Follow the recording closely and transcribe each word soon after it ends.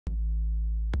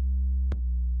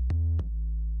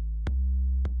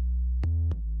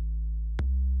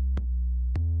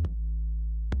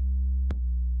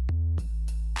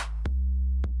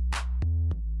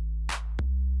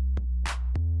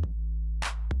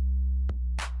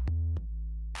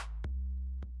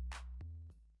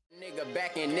nigga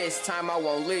back and this time I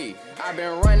won't leave. I've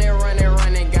been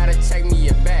running, gotta check me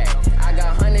a bag. I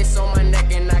got hundreds on my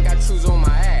neck and I got trues on my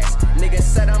ass. Nigga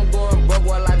said I'm going broke,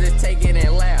 well I just take it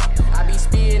and laugh. I be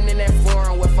speeding in that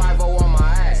foreign with 5-0 on my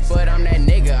ass. But I'm that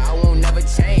nigga, I won't never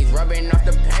change. Rubbing off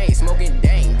the pain, smoking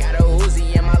dang. Got a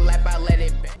Uzi in my lap, I let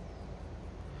it bang.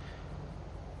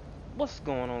 What's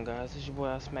going on, guys? It's your boy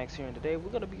iSMACKZi here, and today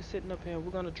we're gonna be sitting up here.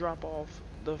 We're gonna drop off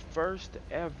the first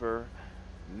ever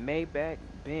Maybach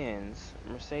Benz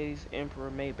Mercedes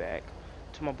Emperor Maybach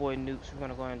to my boy NUKES. We're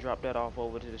gonna go ahead and drop that off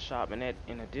over to the shop, and that,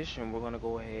 in addition, we're gonna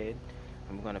go ahead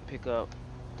and we're gonna pick up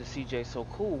the CJ So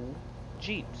Cool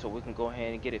Jeep, so we can go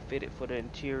ahead and get it fitted for the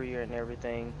interior and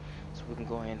everything, so we can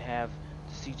go ahead and have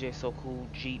the CJ So Cool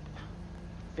Jeep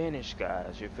finished,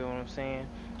 guys. You feel what I'm saying?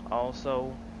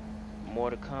 Also, more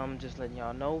to come, just letting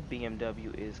y'all know,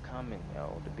 BMW is coming,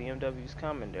 yo. The BMW is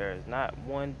coming. There is not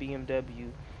one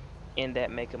BMW in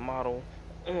that make and model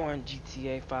on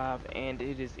GTA 5, and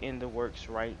it is in the works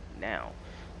right now.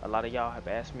 A lot of y'all have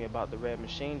asked me about the red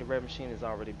machine. The red machine has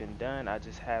already been done. I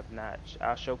just have not,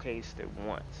 I showcased it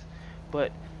once,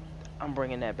 but I'm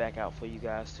bringing that back out for you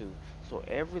guys too. So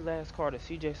every last car that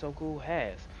CJ So Cool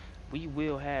has, we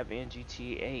will have in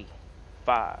GTA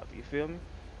 5. You feel me?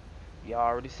 You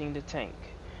already seen the tank.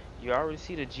 You already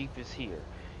see the Jeep is here.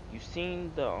 You've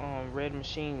seen the red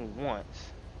machine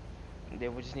once. And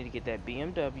then we just need to get that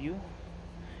BMW,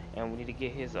 and we need to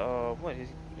get his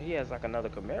he has like another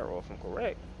Camaro, if I'm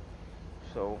correct.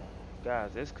 So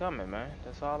guys, it's coming, man.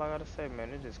 That's all I gotta say,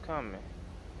 man. It is coming.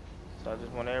 So I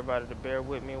just want everybody to bear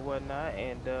with me and whatnot,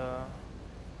 and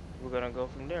we're gonna go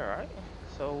from there, alright?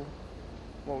 So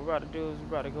what we're about to do is we're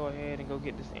about to go ahead and go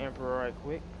get this Emperor right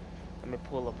quick. Let me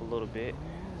pull up a little bit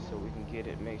so we can get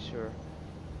it, make sure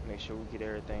we get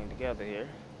everything together here.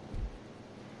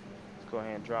 Let's go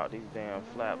ahead and drop these damn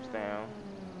flaps down.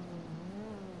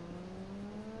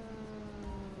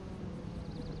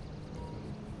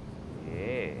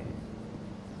 Yeah.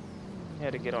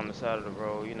 Had to get on the side of the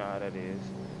road, you know how that is.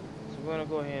 So we're gonna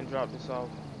go ahead and drop this off,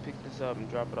 pick this up and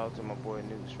drop it off to my boy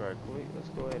NUKES right quick. Let's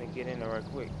go ahead and get in there right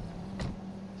quick,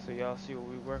 so y'all see what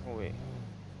we're working with.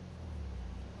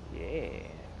 Yeah,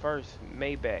 first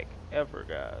Maybach ever,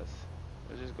 guys.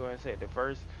 Let's just go ahead and say it. The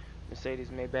first Mercedes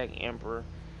Maybach Emperor,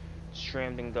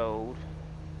 trimmed in gold,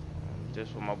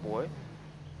 just for my boy.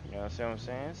 You know what I'm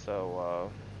saying? So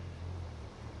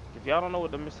if y'all don't know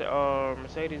what the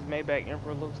Mercedes Maybach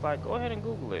Emperor looks like, go ahead and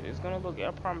Google it. It's gonna look, I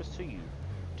promise to you,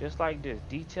 just like this,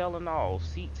 detail and all,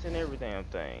 seats and every damn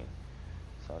thing.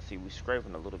 So I see we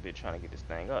scraping a little bit trying to get this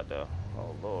thing up though.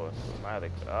 Oh Lord,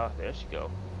 so there she go.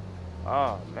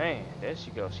 Oh man, there she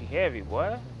goes. She heavy,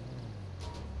 boy.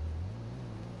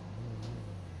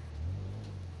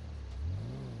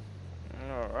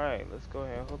 Alright, let's go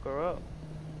ahead and hook her up.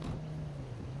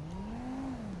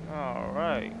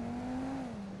 Alright.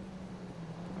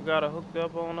 We got her hooked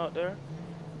up on up there.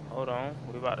 Hold on,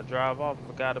 we about to drive off.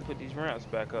 We got to put these ramps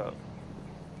back up.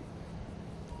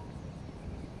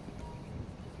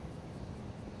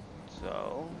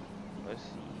 So, let's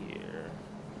see here.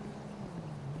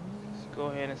 Go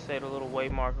ahead and set a little way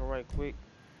marker right quick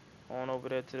on over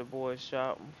there to the boy's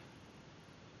shop,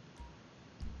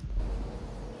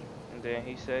 and then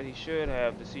he said he should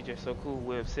have the CJ So Cool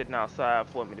whip sitting outside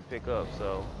for me to pick up.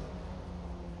 So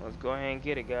let's go ahead and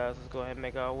get it, guys. Let's go ahead and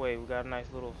make our way. We got a nice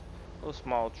little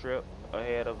small trip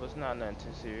ahead of us, not nothing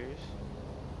too serious.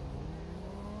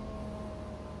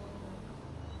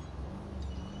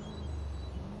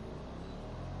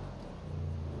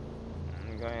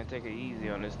 Go ahead and take it easy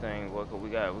on this thing, boy, cause we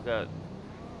got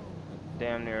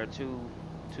damn near a $2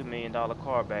 million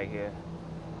car back here,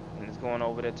 and it's going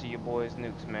over there to your boys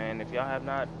NUKES, man. If y'all have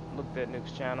not looked at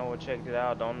NUKES' channel or checked it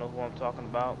out, don't know who I'm talking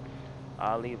about,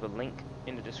 I'll leave a link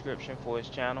in the description for his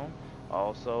channel.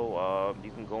 Also,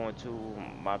 you can go into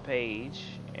my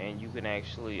page and you can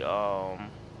actually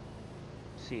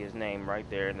see his name right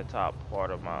there in the top part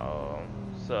of my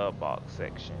sub box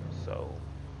section. So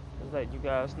just let you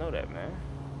guys know that, man.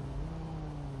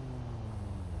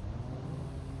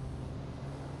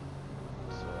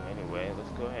 So anyway,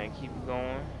 let's go ahead and keep it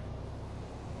going.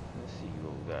 Let's see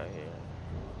what we got here.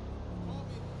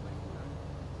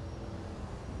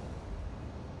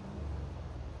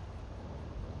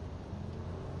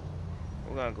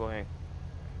 We're gonna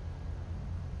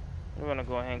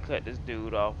go ahead and cut this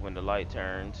dude off when the light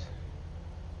turns.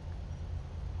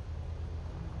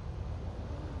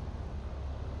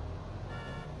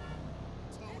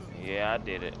 Yeah, I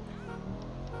did it.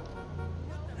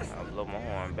 I'll blow my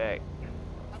horn back.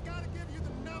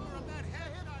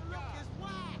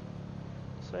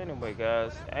 So anyway,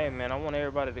 guys, hey man, I want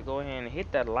everybody to go ahead and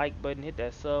hit that like button, hit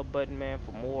that sub button, man,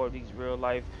 for more of these real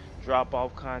life drop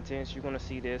off contents. You're gonna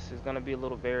see this. It's gonna be a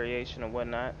little variation and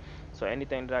whatnot. So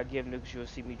anything that I give Nukes, you'll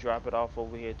see me drop it off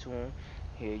over here to him.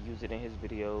 He'll use it in his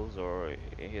videos or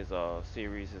in his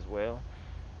series as well.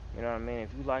 You know what I mean? If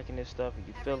you liking this stuff, if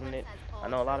you feeling it, I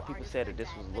know a lot of people said that this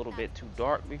was a little bit too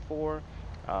dark before.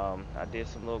 I did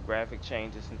some little graphic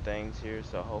changes and things here,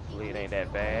 so hopefully it ain't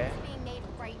that bad.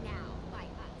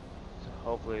 So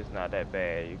hopefully it's not that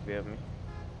bad. You feel me?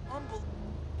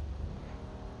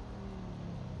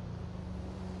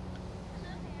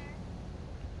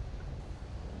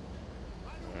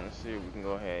 Let's see if we can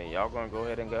go ahead. Y'all gonna go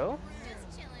ahead and go?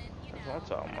 That's what I'm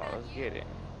talking about. Let's get it.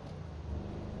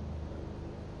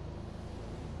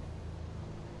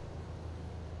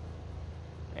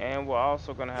 And we're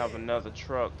also gonna have another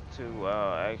truck to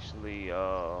actually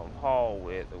haul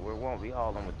with. We won't be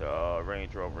hauling with the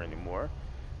Range Rover anymore.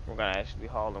 We're gonna actually be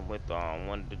hauling with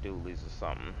one of the dualies or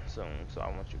something soon. So I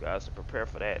want you guys to prepare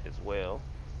for that as well.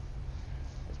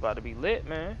 It's about to be lit,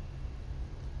 man.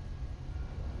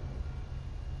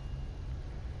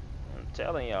 I'm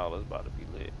telling y'all, it's about to be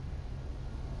lit.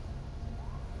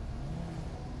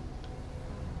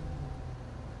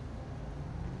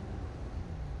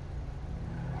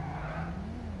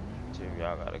 See if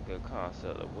y'all got a good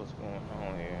concept of what's going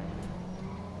on here.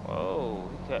 Whoa,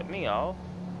 he cut me off.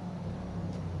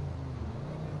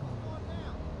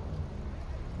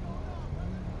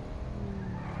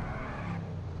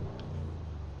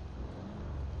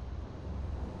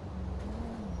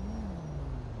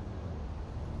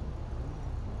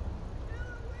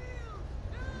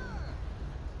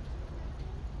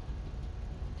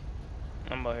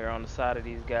 I'm out here on the side of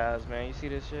these guys, man. You see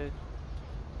this shit?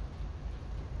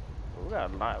 We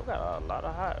got a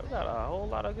whole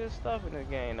lot of good stuff in this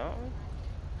game, don't we?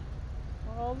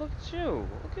 Oh, look at you!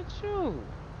 Look at you!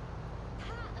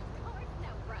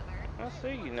 I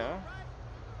see you now.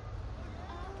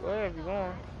 Go ahead if you're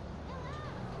going.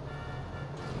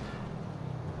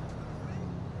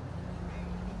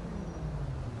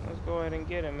 Let's go ahead and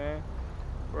get it, man.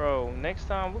 Bro, next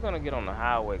time we're gonna get on the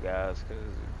highway, guys, cause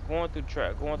going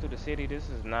through the city, this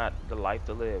is not the life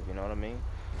to live. You know what I mean?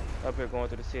 Up here going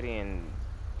through the city, and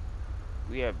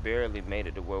we have barely made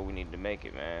it to where we need to make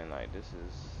it, man. Like, this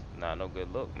is not no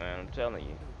good look, man. I'm telling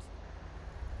you.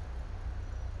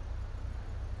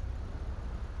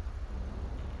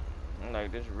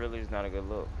 Like, this really is not a good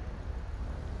look.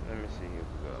 Let me see. Here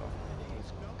we go.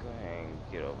 Let's go ahead and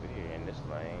get over here in this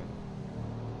lane.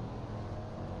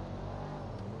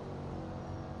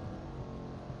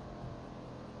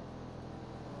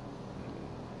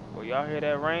 Well, y'all hear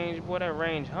that range? Boy, that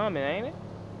range humming, ain't it?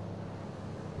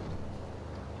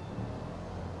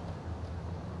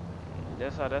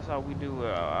 That's how we do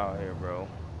out here, bro.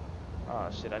 Oh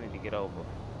shit, I need to get over.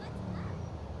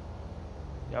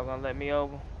 Y'all gonna let me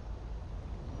over?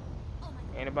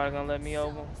 Anybody gonna let me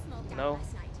over? No?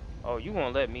 Oh, you gonna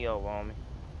let me over on me?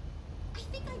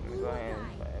 Let me go ahead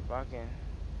if I can.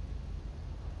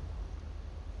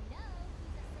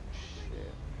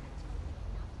 Shit.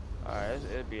 Alright,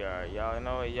 it'll be alright. Y'all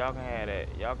know it. Y'all can have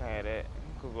that. Y'all can have that.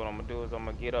 Cause what I'm gonna do is I'm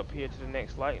gonna get up here to the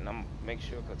next light and I'm gonna make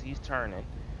sure, cause he's turning.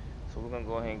 So we're gonna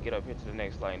go ahead and get up here to the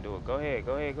next light and do it. Go ahead,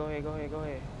 go ahead, go ahead, go ahead, go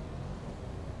ahead.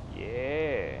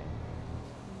 Yeah.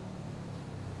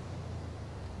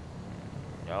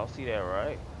 Y'all see that,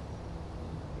 right?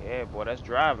 Yeah, boy, that's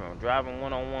driving. Driving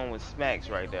one-on-one with smacks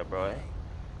right there, bro.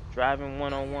 Driving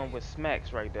one-on-one with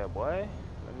smacks right there, boy.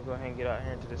 Let me go ahead and get out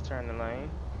here into this turning lane.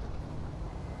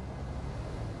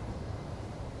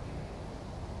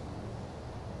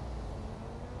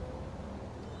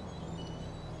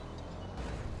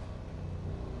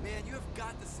 Man, you have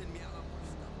got to send me out on more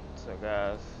stuff. So,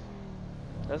 guys,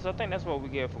 I think that's what we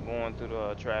get for going through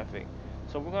the traffic.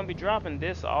 So we're gonna be dropping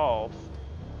this off.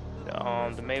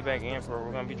 The Maybach Emperor,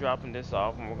 we're gonna be dropping this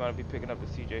off, and we're gonna be picking up the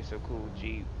CJ So Cool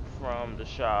Jeep from the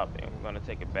shop, and we're gonna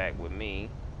take it back with me.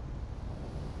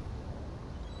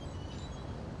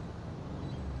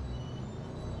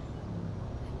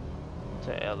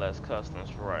 To LS Customs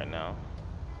for right now.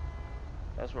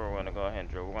 That's where we're gonna go ahead and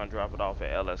drop. We're gonna drop it off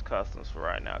at LS Customs for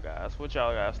right now, guys. What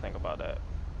y'all guys think about that?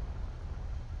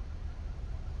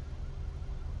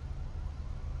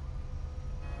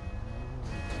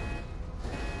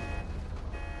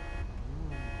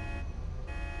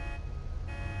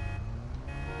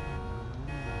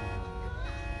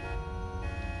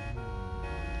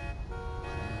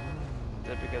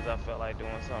 Just because I felt like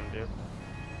doing something different.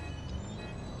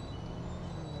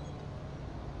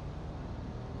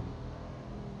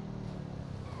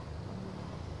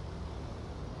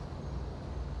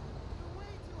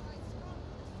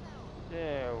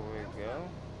 go.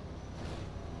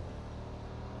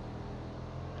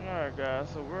 Alright guys,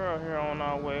 so we're out here on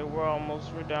our way.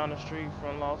 We're down the street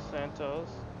from Los Santos.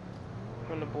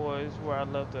 From the boys where I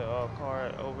left the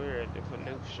car over here at the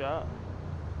NUKES shop.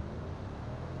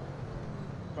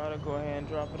 About to go ahead and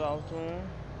drop it off to them.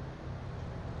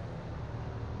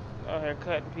 Out here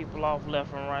cutting people off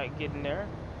left and right, getting there.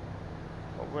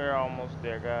 But we're almost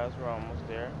there, guys. We're almost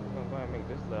there. We're gonna go ahead and make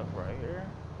this left right here.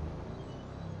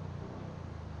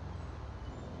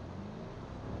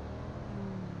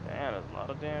 Damn, there's a lot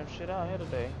of damn shit out here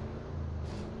today.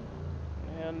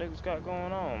 What the hell niggas got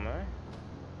going on, man?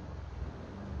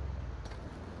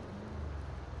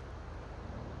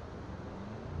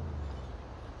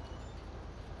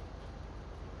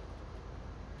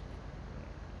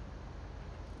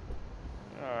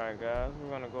 Alright guys, we're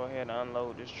gonna go ahead and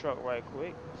unload this truck right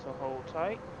quick, so hold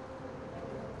tight.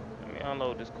 Let me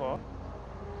unload this car.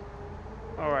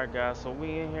 Alright guys, so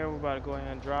we in here, we're about to go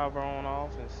ahead and drive her on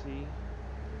off and see.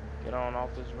 Get on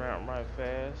off this ramp right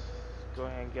fast. Go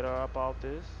ahead and get her up off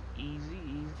this. Easy,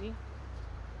 easy.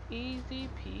 Easy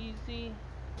peasy.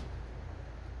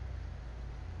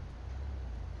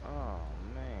 Oh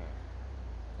man.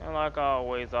 And like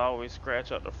always, I always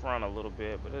scratch up the front a little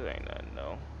bit, but it ain't nothing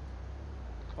though.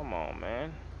 Come on,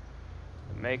 man.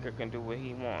 The maker can do what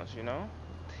he wants, you know?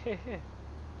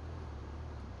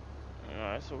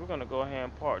 Alright, so we're gonna go ahead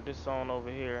and park this on over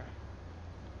here.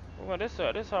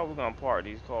 This how we're gonna park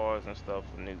these cars and stuff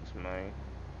for NUKES, man.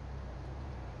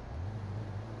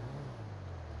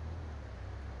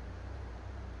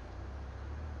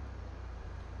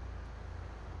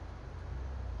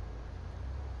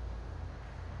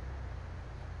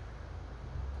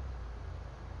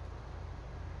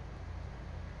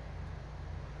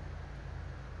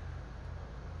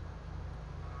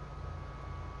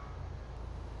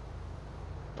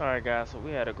 Alright guys, so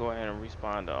we had to go ahead and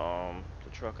respawn the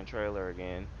truck and trailer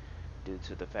again due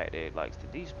to the fact that it likes to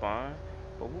despawn.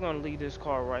 But we're gonna leave this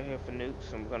car right here for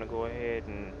NUKES, and we're gonna go ahead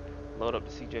and load up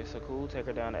the CJ So Cool, take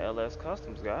her down to LS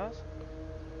Customs, guys.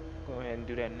 Go ahead and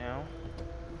do that now.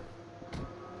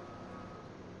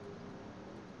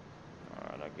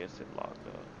 Alright, I guess it locked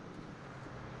up.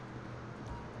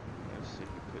 Let's see,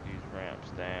 put these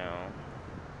ramps down.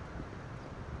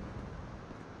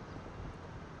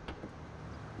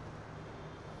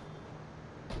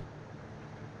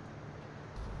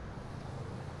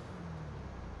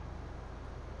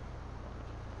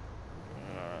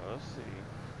 Let's see.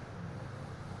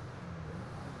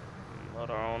 Load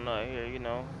her on up here, you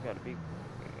know. Gotta be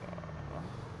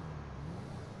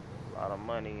a lot of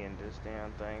money in this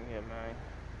damn thing here, man.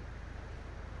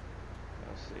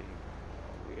 Let's see.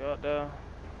 We out there.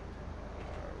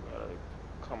 We gotta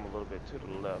come a little bit to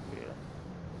the left here.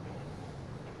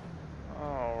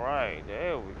 Alright,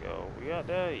 there we go. We out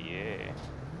there? Yeah.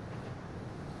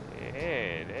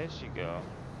 Yeah, there she go.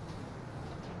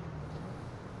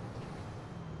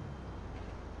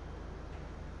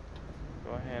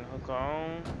 Go ahead and hook her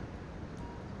on.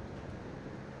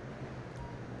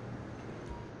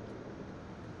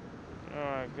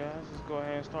 Alright guys, let's go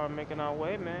ahead and start making our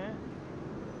way, man.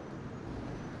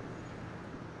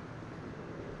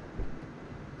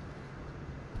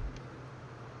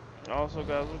 Also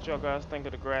guys, what y'all guys think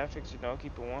of the graphics? You know,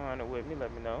 keep it 100 with me,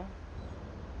 let me know.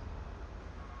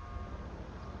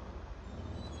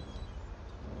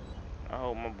 I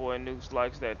hope my boy NUKES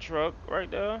likes that truck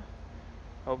right there.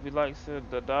 Hope he likes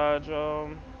the Dodge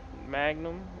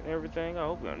Magnum and everything. I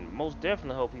hope, and most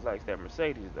definitely hope he likes that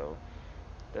Mercedes though.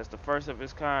 That's the first of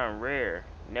its kind, rare,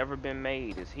 never been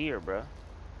made. It's here, bruh.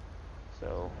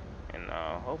 So, and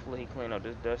hopefully he clean up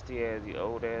this dusty ass, the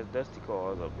old ass dusty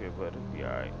cars up here, but it'll be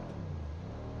alright.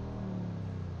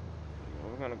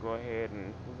 We're gonna go ahead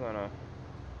and we're gonna.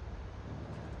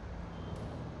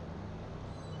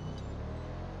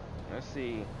 Let's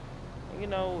see. You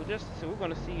know, just so we're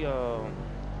gonna see how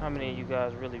many of you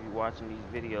guys really be watching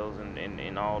these videos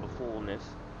in all the fullness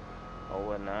or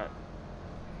whatnot.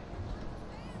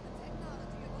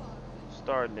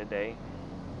 Starting today.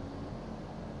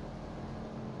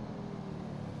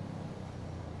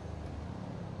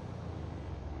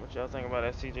 What y'all think about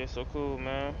that CJ So Cool,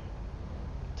 man?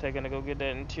 Taking to go get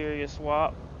that interior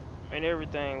swap and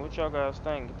everything. What y'all guys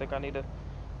think? You think I need to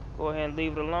go ahead and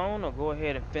leave it alone, or go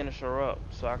ahead and finish her up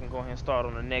so I can go ahead and start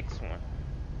on the next one?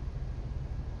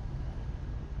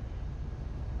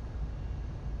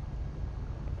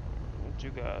 What you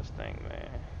guys think, man?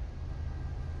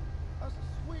 That's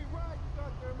a sweet ride you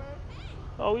got there, man.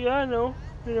 Oh yeah, I know.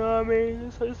 You know what I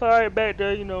mean? It's alright back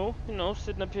there, you know,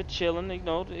 sitting up here chilling. You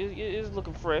know, it's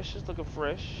looking fresh. It's looking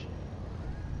fresh.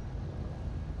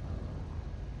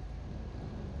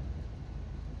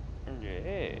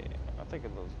 Yeah, I think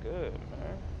it looks good,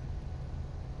 man.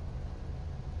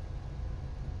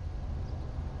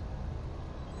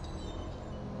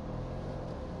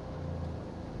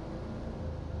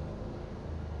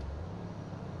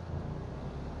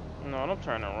 No, don't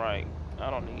turn right. I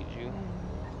don't need you.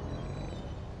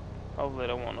 Hopefully,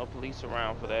 there won't no police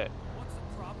around for that. What's the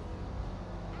problem?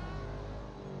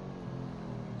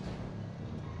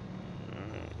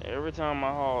 Every time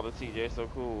I haul the TJ so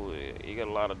cool, you get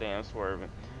a lot of damn swerving.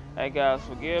 Hey guys,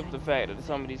 forgive the fact that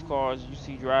some of these cars you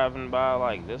see driving by,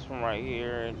 like this one right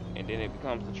here, and then it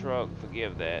becomes the truck.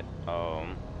 Forgive that.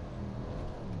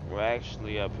 We're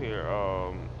actually up here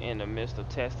in the midst of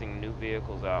testing new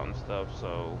vehicles out and stuff,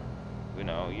 so you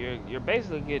know you're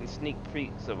basically getting sneak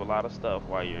peeks of a lot of stuff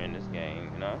while you're in this game,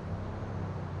 you know.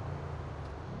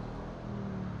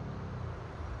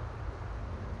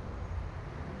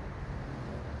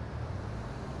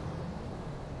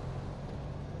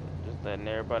 Just letting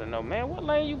everybody know, man, what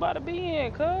lane you about to be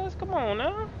in, cuz? Come on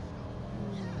now.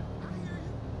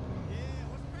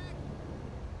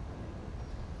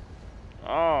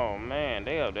 Oh man,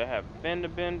 they up there have fender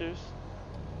benders.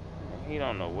 He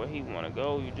don't know where he want to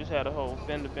go. You just had a whole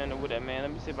fender bender with that man.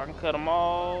 Let me see if I can cut them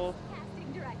all.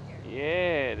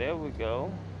 Yeah, there we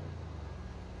go.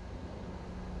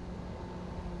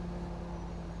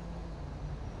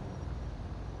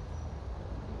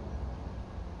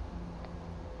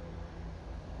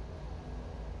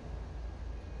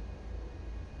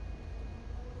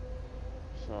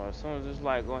 So as soon as this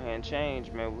light go ahead and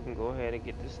change, man, we can go ahead and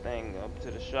get this thing up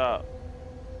to the shop.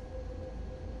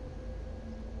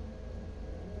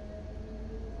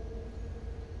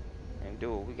 And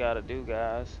do what we gotta do,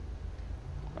 guys.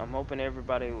 I'm hoping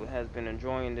everybody has been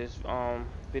enjoying this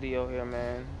video here,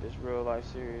 man. This real life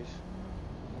series.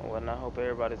 And I hope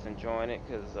everybody's enjoying it,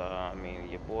 cause I mean,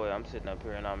 your boy, I'm sitting up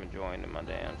here and I'm enjoying it my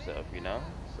damn self, you know.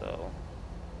 So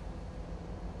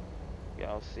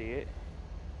y'all see it.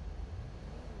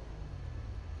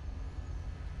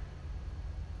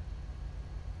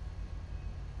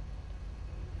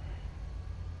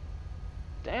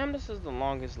 Damn, this is the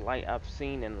longest light I've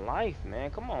seen in life, man.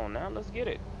 Come on now, let's get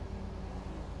it.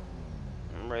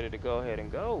 I'm ready to go ahead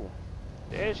and go.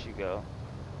 There she go.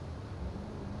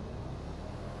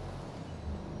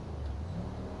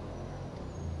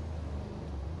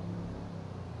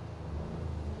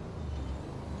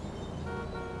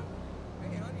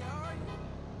 Hey, honey, how are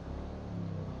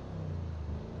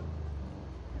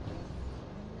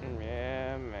you?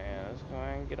 Yeah, man. Let's go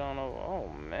ahead and get on over. Oh,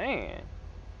 man.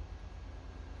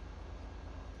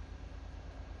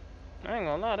 I ain't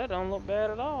gonna lie, that don't look bad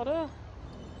at all, though.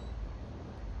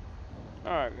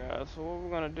 Alright, guys. So what we're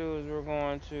gonna do is we're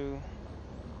gonna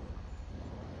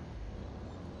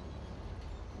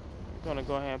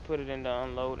go ahead and put it in the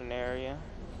unloading area.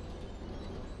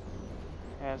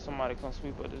 Have somebody come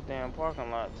sweep up this damn parking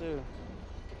lot, too.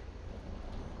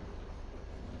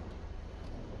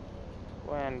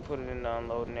 Go ahead and put it in the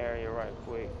unloading area right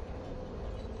quick.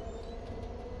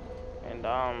 And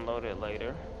I'll unload it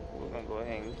later. We're gonna go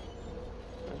ahead and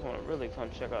I just want to really come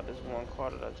check out this one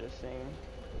car that I just seen.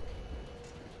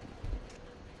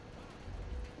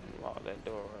 Lock that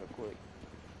door right quick.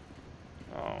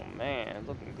 Oh man,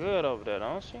 looking good over there,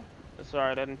 don't she? It's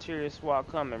alright, that interior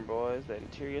swap coming, boys. That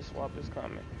interior swap is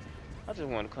coming. I just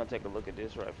want to come take a look at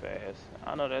this right fast.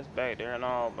 I know that's back there and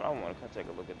all, but I want to come take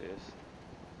a look at this.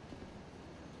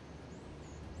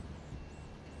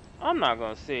 I'm not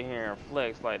gonna sit here and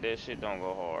flex like that shit don't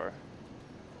go hard.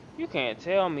 You can't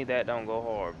tell me that don't go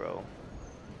hard, bro.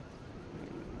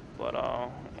 But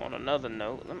on another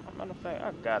note, matter of fact,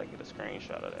 I gotta get a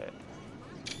screenshot of that.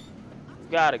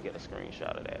 Gotta get a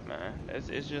screenshot of that, man.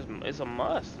 It's a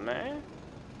must, man.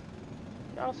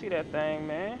 Y'all see that thing,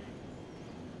 man?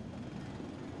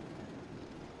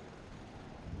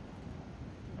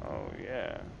 Oh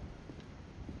yeah.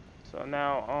 So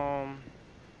now,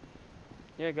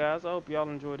 yeah, guys, I hope y'all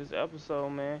enjoyed this episode,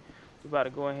 man. We about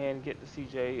to go ahead and get the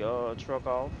CJ truck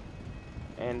off,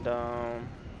 and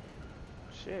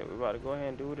shit, we about to go ahead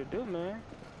and do what it do, man.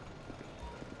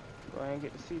 Go ahead and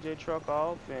get the CJ truck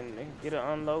off and get it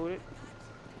unloaded,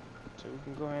 so we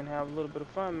can go ahead and have a little bit of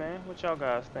fun, man. What y'all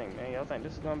guys think, man? Y'all think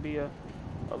this is gonna be a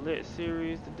lit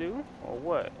series to do, or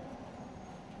what?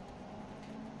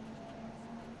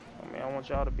 I mean, I want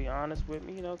y'all to be honest with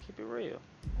me, you know, keep it real.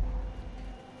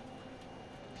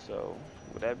 So,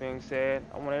 with that being said,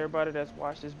 I want everybody that's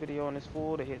watched this video in its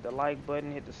full to hit the like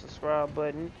button, hit the subscribe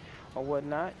button, or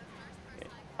whatnot.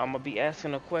 I'm going to be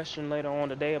asking a question later on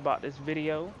today about this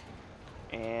video,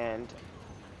 and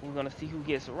we're going to see who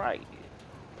gets it right.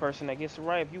 Person that gets it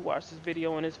right, if you watch this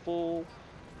video in its full,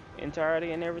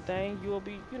 entirety and everything, you'll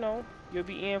be, you know, you'll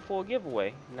be in for a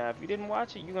giveaway. Now, if you didn't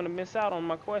watch it, you're gonna miss out on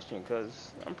my question,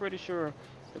 cause I'm pretty sure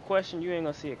the question you ain't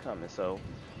gonna see it coming. So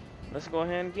let's go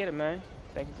ahead and get it, man.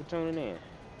 Thank you for tuning in.